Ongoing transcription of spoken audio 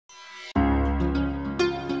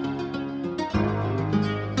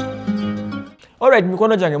Alright,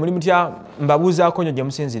 mikono jange muri mutya mbabuzaako nnyo gye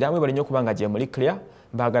musinzira mwebale nnyo kubanga gye muli clear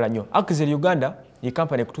mbaagala nnyo. Ekili Uganda ye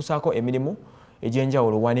company kutusaako emirimu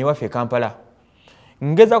egy'enjawulo wano ewaffe e Kampala.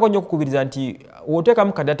 Ngezaako nnyo okukubiriza nti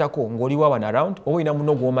w'oteekamu kadata ko ng'oli wa one around oba olina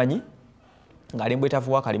muno gw'omanyi ng'ali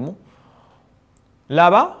mbwetavu wa kalimu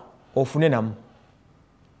laba ofune namu.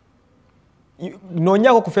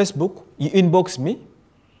 Noonyako ku Facebook, you inbox me,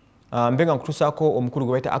 mbenga nkutusaako omukulu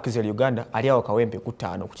gwe bayita Ekili Uganda ali awo Kawempe ku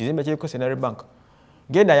 5 ku kizimbe kiriko Central Bank.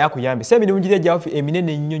 Genda yakuyambe. Se emirimu giri egya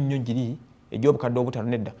eminene nnyo nnyo giri egy'obukadde obutano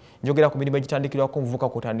nedda. Njogera ku mirimu egitandikirwako omuvubuka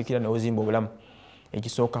kw'otandikira n'ozimba obulamu.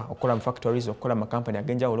 Ekisooka okukola mu factories, okukola mu kampani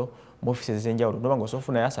ag'enjawulo, mu offices ez'enjawulo. Noba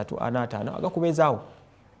ng'osoofunayo 3, 4, 5 agakubeezaawo.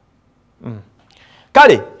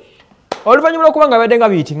 Kale, oluvannyuma lw'okuba nga babadde nga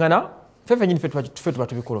biyitingana, ffe tuba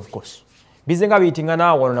tubikola of course. Bize nga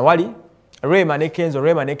biyitingana wano na wali, Remah ne Kenzo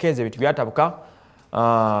ebintu byatabuka,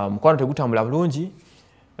 mukwano tegutambula bulungi.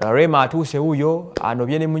 Remah atuuse wuuyo,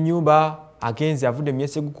 anobye ne mu nnyumba, agenze avudde mu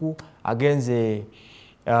Yeseguku, agenze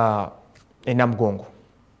e Namugongo.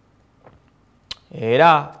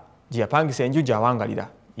 Era gye yapangisa enju gy'awangalira.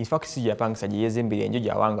 In fact si gye yapangisa gye yeezimbira enju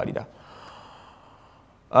gy'awangalira.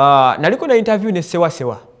 Naliko na interview ne Sewa.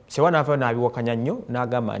 Sewa n'avaayo n'abiwakanya nnyo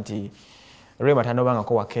n'agamba nti Remah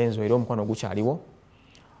tanobangako wa Kenzo era omukwano gukyaliwo.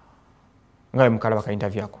 Nga mukalaba ka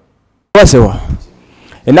interview ako. Sewa.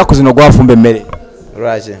 Ennaku zino gwafumba emmere.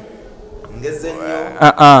 Lwaki? Ngeze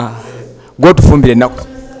nnyo. Gw'otufumbira ennaku.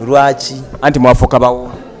 Lwaki? Anti mwafuuka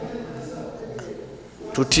bawo.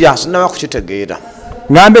 Tutya sinaba kukitegeera.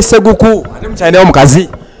 Ngambe Seguku ate mukyaliwo omukazi.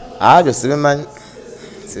 Byo sibimanyi.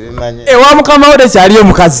 Ewa mukama wo tekyaliyo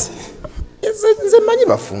omukazi. Nze manyi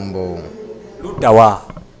bafumbo. Ludda wa?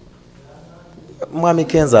 Mwami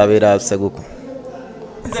Kenzo abeera Seguku.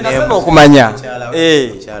 Nze nasema okumanya.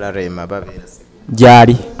 Mukyala Remah babeera Seguku.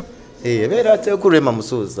 Gyali. Ebeera Seguku Remah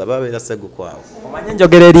musuuza babeera Seguku awo. Omanye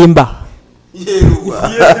njogera erimba.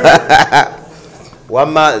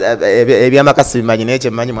 Wama ebyamakasi bimanyi naye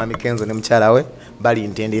kyemmanyi mwami Kenzo ne mukyala we bali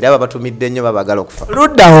ntende era babatumidde nnyo babagala okufa.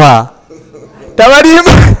 Ludda wa?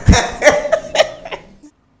 Tabalimba.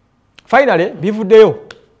 Finally bivuddeyo.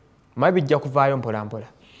 Mayi bijja kuvaayo mpola mpola.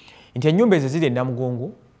 Nti ennyumba ezo ziri e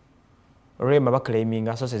Namugongo, Remah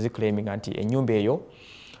baclaiminga, so ziclaiminga nti ennyumba eyo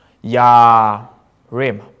ya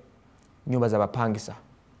Remah nyumba z'abapangisa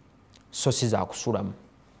so si za kusulamu.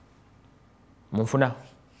 Munfuna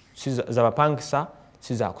z'abapangisa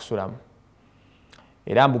si za kusulamu.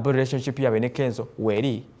 Era mbu relationship yabe ne Kenzo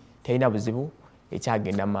weri terina buzibu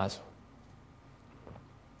ekyagenda mu maaso.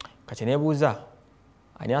 Kati neebuuza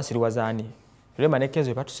ani asiriwaza ani? Remah ne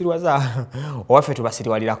Kenzo batusiriwaza owaffe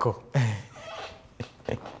tubasiriwalirako.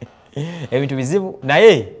 Ebintu bizibu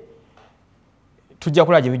naye tujja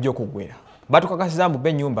kulaba gye bijja okuggwera. Batukakasiza mbu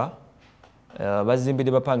ennyumba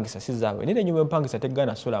bazimbidde bapangisa si zaabwe. Naye ennyumba y'omupangisa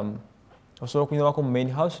tegaana sulamu. Osobola okunyumako mu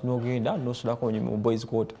main house n'ogenda n'osulako mu boys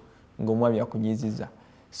quarter ng'omwami akunyiizizza.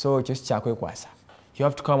 So ekyo si kyakwekwasa. You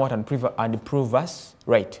have to come out and prove us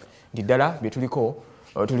right. Nti ddala bye tuliko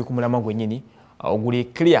tuli ku mulama gwennyini oguli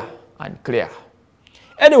clear and clear.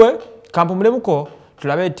 Anyway, kampumulemuko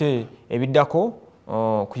tulabe ete ebiddako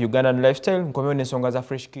ku Ugandan lifestyle nkomyewo n'ensonga za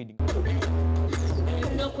Fresh Kid.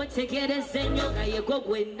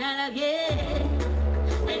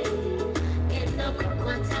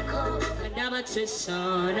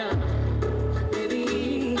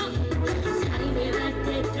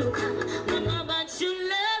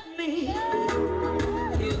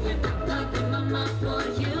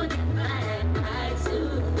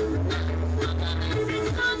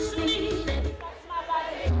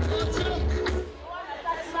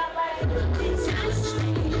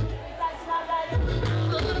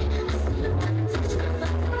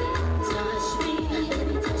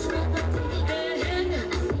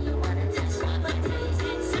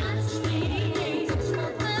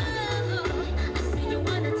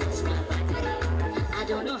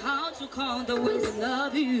 The ways I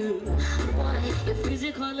love you, you're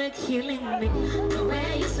physically killing me. The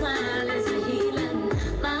way you smile is a healing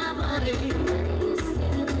my body.